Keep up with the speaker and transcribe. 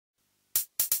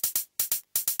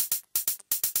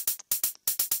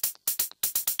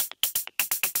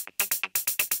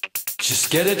Just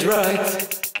get it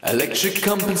right. Electric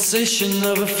compensation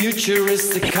of a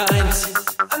futuristic kind.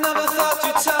 I never thought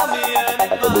you'd tell me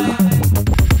anything.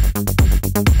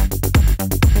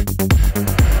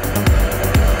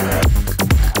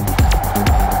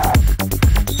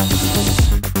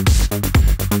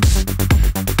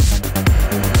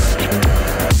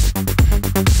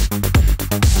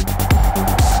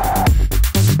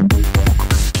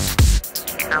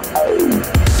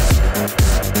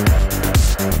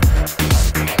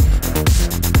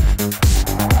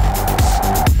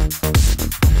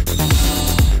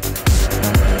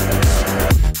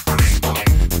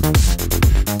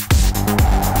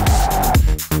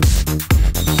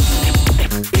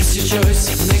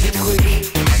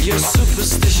 Your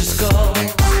superstitious call. Do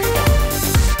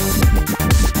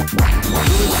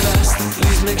it fast,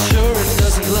 please make sure it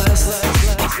doesn't last.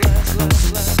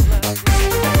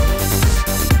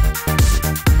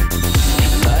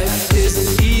 Life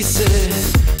isn't easy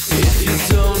if you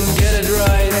don't get it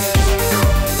right.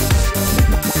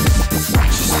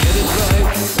 Just get it right.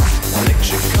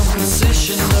 Electric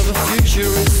compensation of a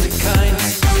futuristic kind.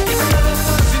 I never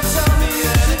thought you'd tell me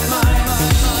and it might.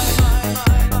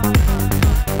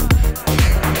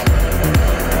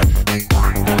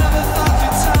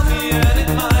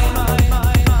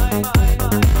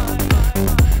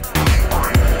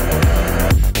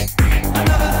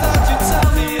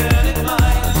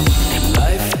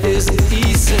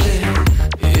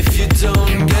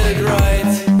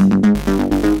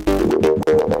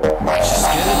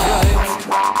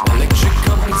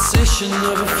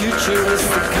 Of a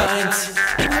futuristic kind.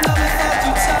 I never thought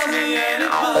you'd tell me and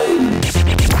it might.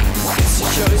 It's your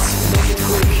choice, make it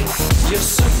quick. Your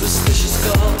superstitious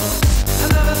call. I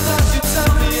never thought you'd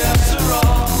tell me after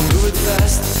all. Do it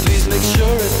fast, please make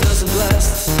sure it doesn't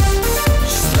last.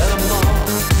 Just let them all,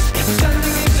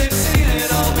 pretending if they've seen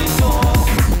it all before.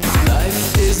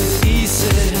 Life isn't easy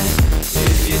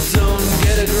if you don't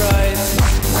get it right.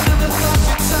 I never thought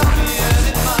you'd tell me and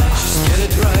it might. Just get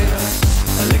it right.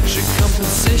 Electric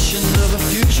compensation of a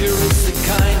futuristic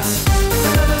kind.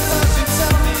 I never thought you'd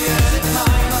tell me and it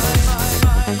might.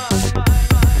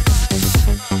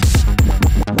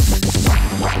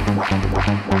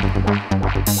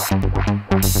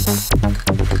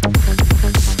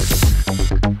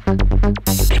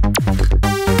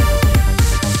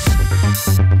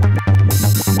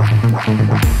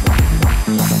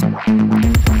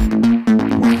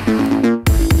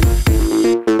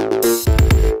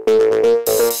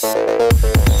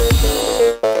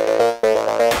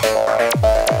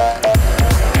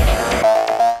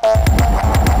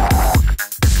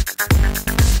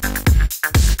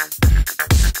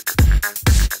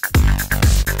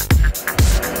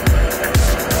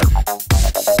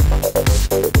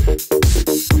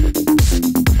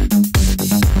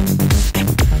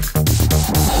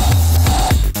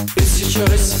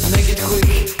 Choice, make it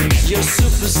quick. Your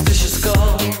superstitious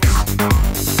call.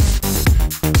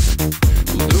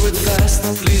 Do it fast,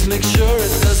 please make sure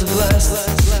it doesn't last.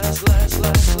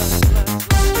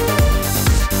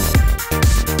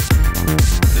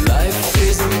 Life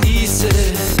isn't easy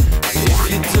if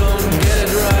you don't get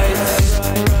it right.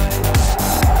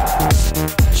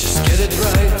 Just get it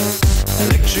right.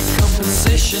 Electric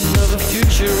compensation of a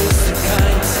futuristic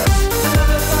kind. I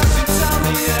never thought you'd tell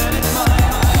me and it might.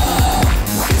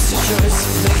 Choice,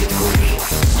 make it quick.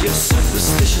 Your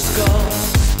superstitious call.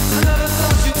 I never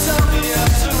thought you'd tell me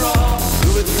after all. Do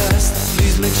it fast,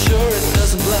 please make sure it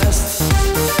doesn't last.